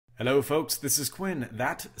Hello folks, this is Quinn,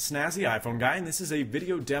 that snazzy iPhone guy, and this is a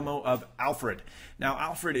video demo of Alfred. Now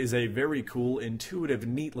Alfred is a very cool, intuitive,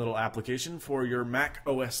 neat little application for your Mac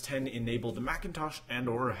OS X enabled Macintosh and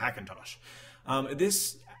or Hackintosh.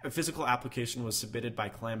 This physical application was submitted by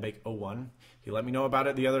Clambake01. He let me know about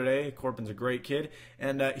it the other day. Corbin's a great kid,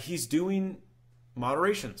 and he's doing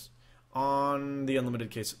moderations on the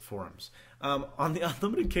Unlimited Case forums. On the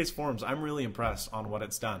Unlimited Case forums, I'm really impressed on what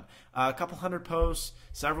it's done. A couple hundred posts,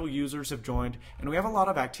 several users have joined, and we have a lot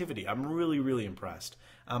of activity. I'm really impressed.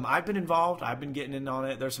 I've been involved. I've been getting in on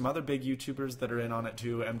it. There's some other big YouTubers that are in on it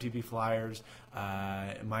too. MTV Flyers,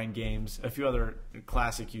 Mind Games, a few other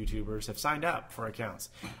classic YouTubers have signed up for accounts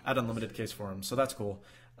at Unlimited Case forums, so that's cool.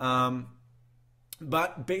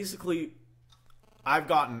 But basically, I've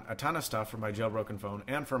gotten a ton of stuff for my jailbroken phone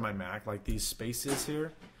and for my Mac, like these spaces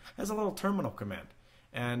here. Has a little terminal command.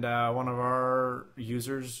 And one of our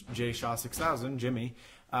users, JShaw6000, Jimmy,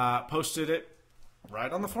 posted it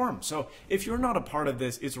right on the forum. So if you're not a part of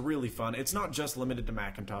this, it's really fun. It's not just limited to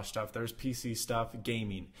Macintosh stuff. There's PC stuff,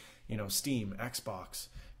 gaming, you know, Steam, Xbox,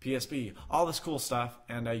 PSP, all this cool stuff,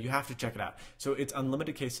 and you have to check it out. So it's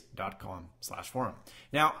unlimitedcase.com/forum.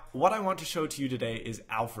 Now, what I want to show to you today is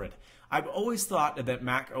Alfred. I've always thought that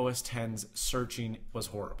Mac OS X's searching was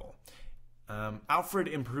horrible. Alfred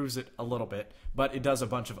improves it a little bit, but it does a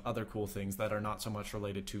bunch of other cool things that are not so much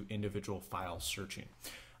related to individual file searching.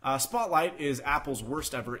 Spotlight is Apple's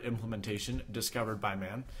worst ever implementation, discovered by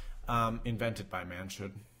man, invented by man,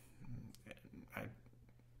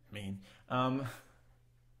 I'm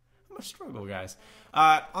a struggle, guys.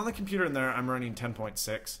 On the computer in there, I'm running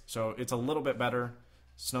 10.6, so it's a little bit better.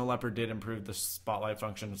 Snow Leopard did improve the Spotlight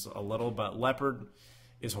functions a little, but Leopard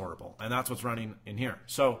is horrible, and that's what's running in here.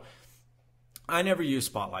 So I never use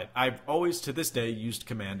Spotlight. I've always, to this day, used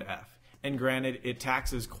Command F. And granted, it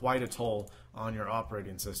taxes quite a toll on your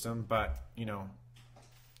operating system, but, you know,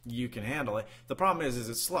 you can handle it. The problem is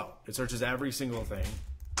it's slow. It searches every single thing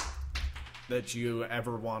that you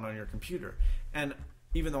ever want on your computer. And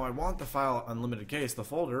even though I want the file Unlimited Case, the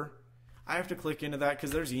folder, I have to click into that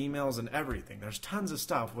because there's emails and everything. There's tons of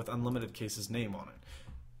stuff with Unlimited Case's name on it.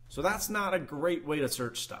 So that's not a great way to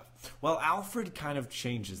search stuff. Well, Alfred kind of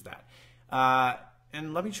changes that.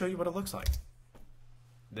 And let me show you what it looks like.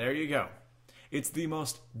 There you go. It's the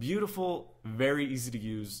most beautiful, very easy to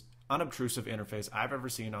use, unobtrusive interface I've ever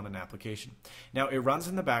seen on an application. Now, it runs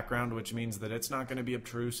in the background, which means that it's not going to be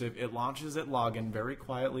obtrusive. It launches at login very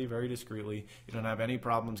quietly, very discreetly. You don't have any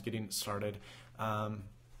problems getting started.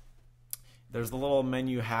 There's the little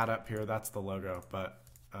menu hat up here. That's the logo, but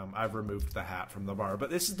I've removed the hat from the bar. But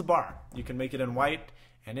this is the bar. You can make it in white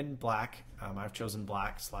and in black. I've chosen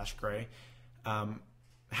black/gray.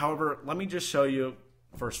 However, let me just show you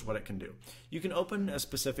first what it can do. You can open a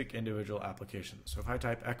specific individual application. So if I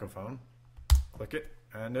type Echophone, click it,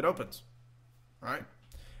 and it opens. All right.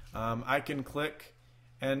 I can click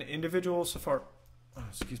an individual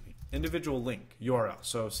individual link URL.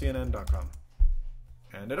 So CNN.com,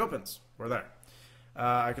 and it opens. We're there.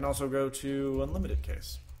 I can also go to Unlimited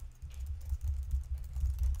Case.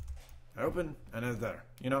 Open, and it's there,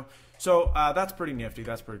 you know. So that's pretty nifty.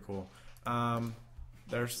 That's pretty cool.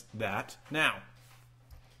 There's that. Now,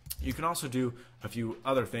 you can also do a few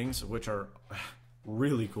other things which are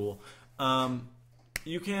really cool.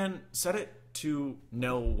 You can set it to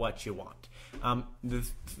know what you want.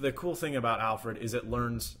 The cool thing about Alfred is it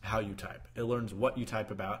learns how you type. It learns what you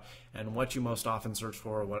type about and what you most often search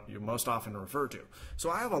for, what you most often refer to.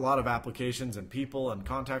 So I have a lot of applications and people and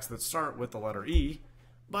contacts that start with the letter E,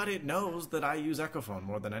 but it knows that I use Echophone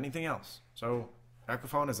more than anything else. So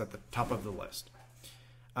Echophone is at the top of the list.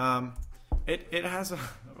 It has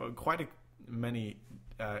quite many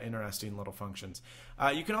interesting little functions.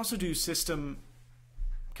 You can also do system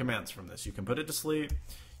commands from this. You can put it to sleep.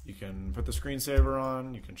 You can put the screensaver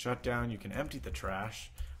on. You can shut down. You can empty the trash.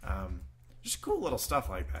 Just cool little stuff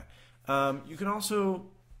like that. You can also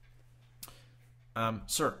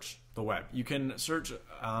search the web. You can search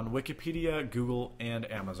on Wikipedia, Google, and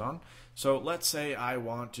Amazon. So let's say I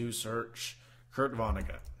want to search Kurt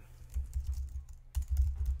Vonnegut.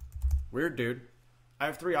 Weird dude. I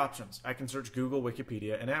have three options. I can search Google,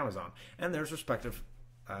 Wikipedia, and Amazon. And there's respective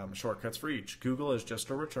shortcuts for each. Google is just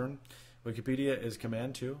a return. Wikipedia is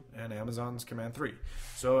Command 2, and Amazon's Command 3.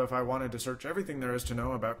 So if I wanted to search everything there is to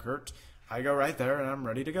know about Kurt, I go right there and I'm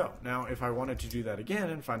ready to go. Now, if I wanted to do that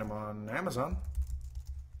again and find him on Amazon,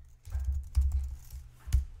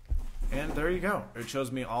 and there you go. It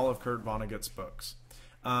shows me all of Kurt Vonnegut's books.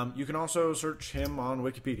 You can also search him on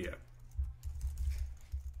Wikipedia.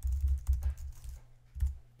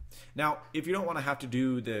 Now, if you don't want to have to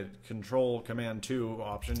do the Control Command 2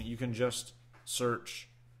 option, you can just search.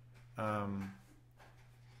 Oh,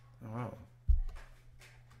 wow.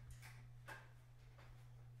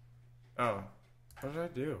 Oh, what did I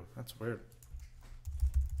do? That's weird.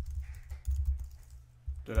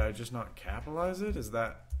 Did I just not capitalize it? Is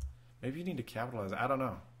that... Maybe you need to capitalize it. I don't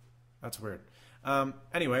know. That's weird.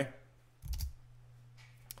 Anyway.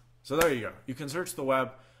 So there you go. You can search the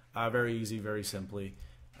web very easy, very simply.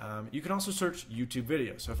 You can also search YouTube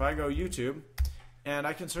videos. So if I go YouTube, and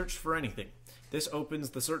I can search for anything. This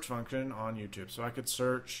opens the search function on YouTube. So I could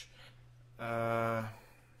search Malk.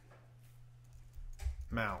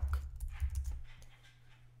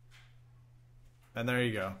 And there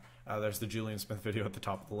you go. There's the Julian Smith video at the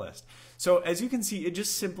top of the list. So as you can see, it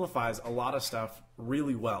just simplifies a lot of stuff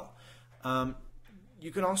really well.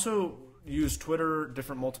 You can also use Twitter,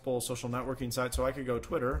 different multiple social networking sites. So I could go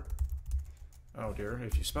Twitter. Oh dear,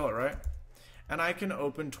 if you spell it right. And I can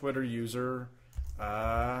open Twitter user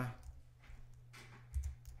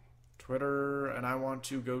Twitter, and I want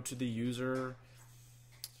to go to the user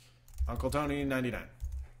Uncle Tony 99.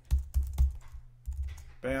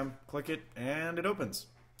 Bam, click it, and it opens.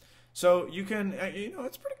 So you can,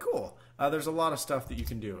 it's pretty cool. There's a lot of stuff that you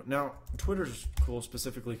can do. Now, Twitter's cool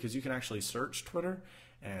specifically because you can actually search Twitter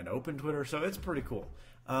and open Twitter, so it's pretty cool.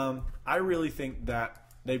 I really think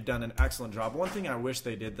that they've done an excellent job. One thing I wish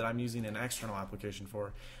they did that I'm using an external application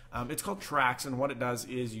for, it's called Tracks, and what it does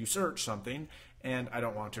is you search something, and I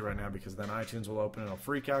don't want to right now because then iTunes will open and it'll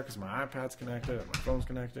freak out because my iPad's connected, and my phone's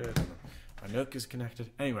connected, and my Nook is connected.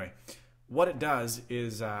 Anyway, what it does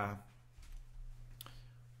is...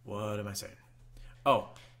 what am I saying? Oh,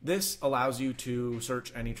 this allows you to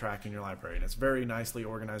search any track in your library, and it's very nicely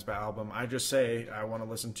organized by album. I just say I want to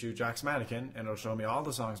listen to Jax Mannequin, and it'll show me all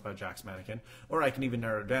the songs by Jax Mannequin, or I can even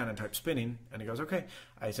narrow it down and type spinning, and it goes, okay.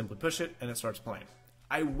 I simply push it, and it starts playing.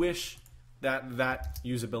 I wish that that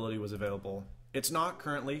usability was available. It's not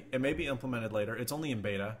currently. It may be implemented later. It's only in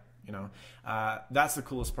beta. That's the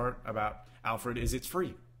coolest part about Alfred is it's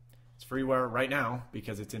free. It's freeware right now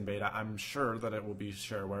because it's in beta. I'm sure that it will be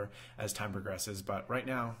shareware as time progresses, but right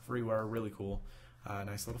now, freeware, really cool.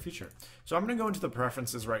 Nice little feature. So I'm going to go into the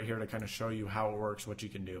preferences right here to kind of show you how it works, what you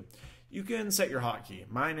can do. You can set your hotkey.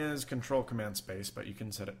 Mine is Control Command Space, but you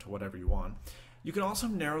can set it to whatever you want. You can also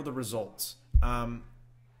narrow the results.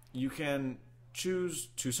 You can choose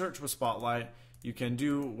to search with Spotlight. You can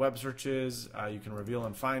do web searches, you can reveal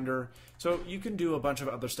in Finder. So you can do a bunch of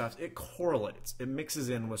other stuff. It correlates, it mixes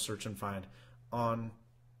in with search and find on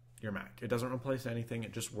your Mac. It doesn't replace anything,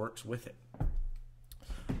 it just works with it.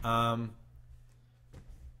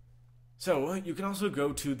 So you can also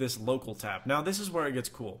go to this local tab. Now this is where it gets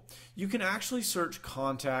cool. You can actually search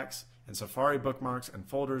contacts and Safari bookmarks and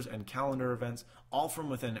folders and calendar events all from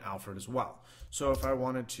within Alfred as well. So if I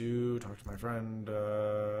wanted to talk to my friend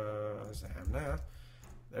Sam,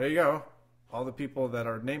 there you go. All the people that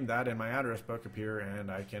are named that in my address book appear, and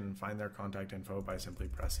I can find their contact info by simply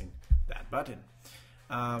pressing that button.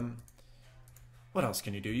 What else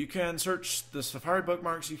can you do? You can search the Safari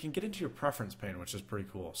bookmarks. You can get into your preference pane, which is pretty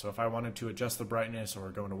cool. So if I wanted to adjust the brightness or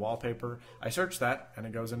go into wallpaper, I search that, and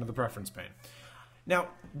it goes into the preference pane. Now,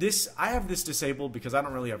 I have this disabled because I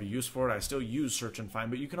don't really have a use for it. I still use search and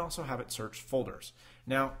find, but you can also have it search folders.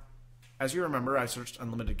 Now, as you remember, I searched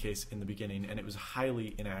Unlimited Case in the beginning, and it was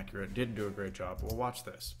highly inaccurate. Didn't do a great job. Well, watch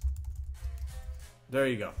this. There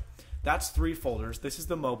you go. That's 3 folders. This is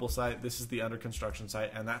the mobile site, this is the under construction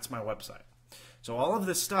site, and that's my website. So all of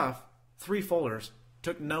this stuff, 3 folders,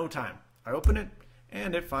 took no time. I open it,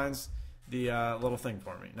 and it finds the little thing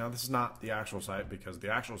for me. Now, this is not the actual site because the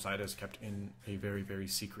actual site is kept in a very, very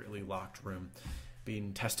secretly locked room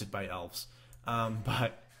being tested by elves.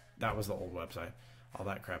 But that was the old website. All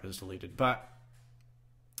that crap is deleted. But,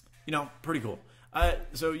 pretty cool.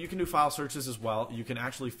 So you can do file searches as well. You can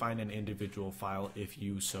actually find an individual file if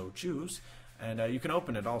you so choose. And you can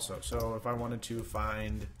open it also. So if I wanted to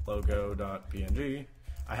find logo.png,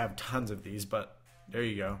 I have tons of these, but there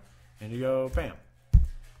you go. And you go, bam.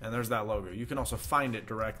 And there's that logo. You can also find it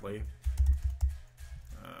directly.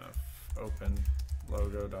 Open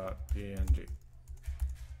logo.png.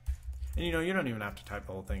 And you don't even have to type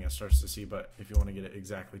the whole thing. It starts to see, but if you want to get it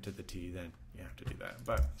exactly to the T, then you have to do that.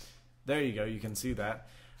 But there you go. You can see that.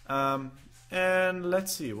 And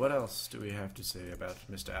let's see. What else do we have to say about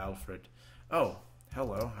Mr. Alfred? Oh,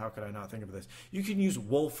 hello. How could I not think of this? You can use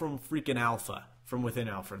Wolfram freaking Alpha from within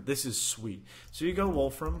Alfred. This is sweet. So you go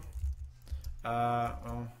Wolfram.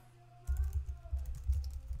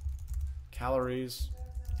 Calories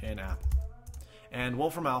in apple. And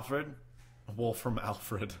Wolfram Alfred.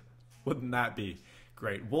 Wouldn't that be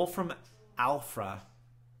Great. Wolfram Alfra.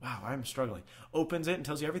 Wow, I'm struggling. Opens it and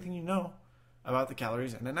tells you everything you know about the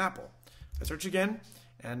calories in an apple. I search again,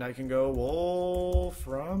 and I can go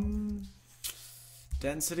Wolfram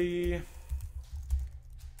density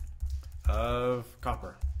of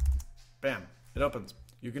copper. Bam. It opens.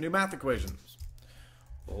 You can do math equations.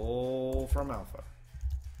 Wolfram alpha.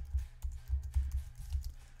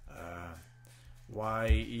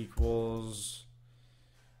 Y equals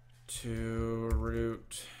 2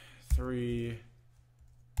 root 3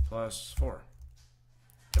 plus 4.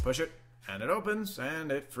 You push it, and it opens,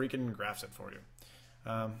 and it freaking graphs it for you.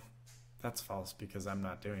 That's false because I'm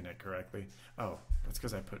not doing it correctly. Oh, that's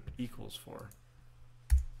because I put equals 4.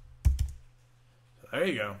 So there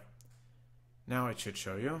you go. Now it should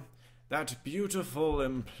show you that beautiful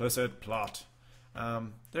implicit plot.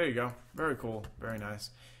 There you go. Very cool. Very nice.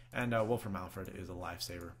 And Wolfram Alfred is a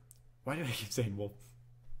lifesaver. Why do I keep saying Wolf?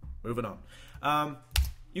 Moving on.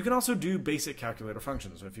 You can also do basic calculator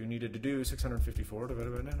functions. So if you needed to do 654,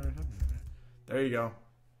 there you go.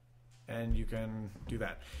 And you can do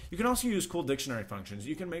that. You can also use cool dictionary functions.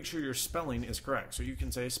 You can make sure your spelling is correct. So you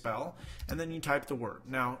can say spell, and then you type the word.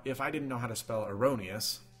 Now, if I didn't know how to spell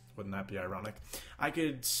erroneous, wouldn't that be ironic? I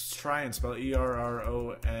could try and spell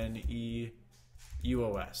ERRONEUOS.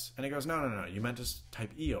 And it goes, no, you meant to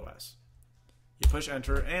type EOS. You push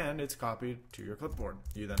enter, and it's copied to your clipboard.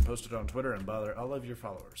 You then post it on Twitter and bother all of your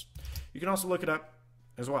followers. You can also look it up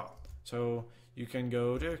as well. So you can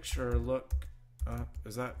go or look up.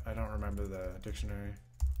 Is that? I don't remember the dictionary.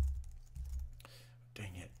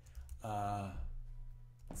 Dang it.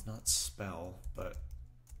 It's not spell, but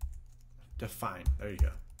define. There you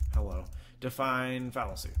go. Hello. Define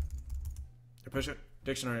fallacy. You push it.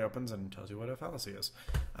 Dictionary opens and tells you what a fallacy is.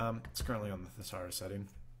 It's currently on the thesaurus setting.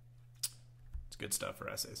 It's good stuff for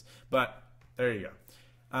essays. But there you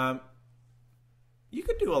go. You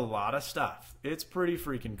could do a lot of stuff. It's pretty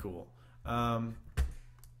freaking cool.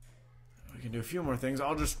 We can do a few more things.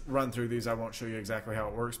 I'll just run through these. I won't show you exactly how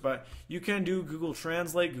it works. But you can do Google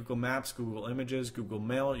Translate, Google Maps, Google Images, Google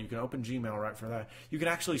Mail. You can open Gmail right for that. You can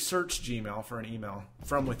actually search Gmail for an email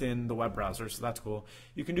from within the web browser, so that's cool.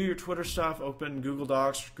 You can do your Twitter stuff, open Google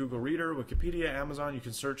Docs, Google Reader, Wikipedia, Amazon. You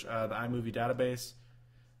can search the iMovie database,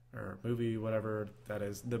 or movie, whatever that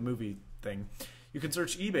is, the movie thing. You can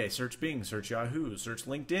search eBay, search Bing, search Yahoo, search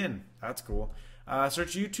LinkedIn. That's cool.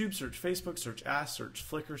 Search YouTube, search Facebook, search Ask, search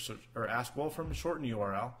Flickr, search, or Ask Wolfram, Shorten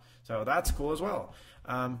URL. So that's cool as well.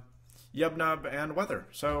 Yubnub and Weather.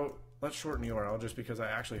 So let's shorten URL just because I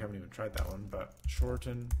actually haven't even tried that one, but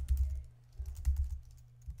shorten.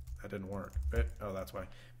 That didn't work. Oh, that's why.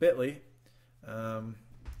 Bitly. I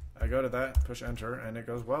go to that, push enter, and it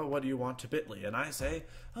goes, well, what do you want to Bitly? And I say,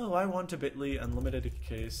 oh, I want to Bitly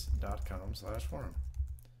unlimitedcase.com/forum.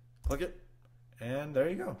 Click it, and there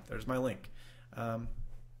you go. There's my link. I'm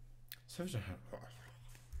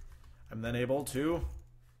then able to,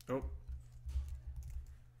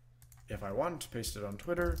 if I want to paste it on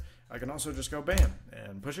Twitter, I can also just go bam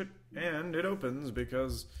and push it, and it opens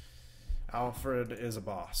because Alfred is a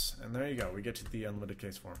boss. And there you go. We get to the unlimited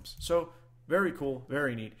case forums. So very cool,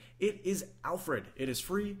 very neat. It is Alfred. It is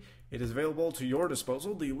free. It is available to your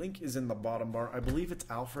disposal. The link is in the bottom bar. I believe it's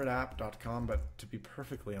alfredapp.com, but to be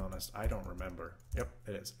perfectly honest, I don't remember. Yep,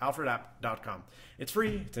 it is. alfredapp.com. It's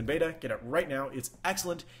free. It's in beta. Get it right now. It's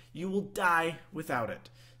excellent. You will die without it.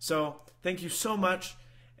 So thank you so much.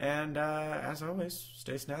 And as always,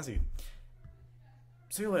 stay snazzy.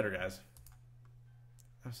 See you later, guys.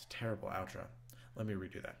 That was a terrible outro. Let me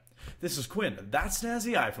redo that. This is Quinn, that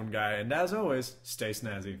snazzy iPhone guy, and as always, stay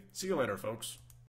snazzy. See you later, folks.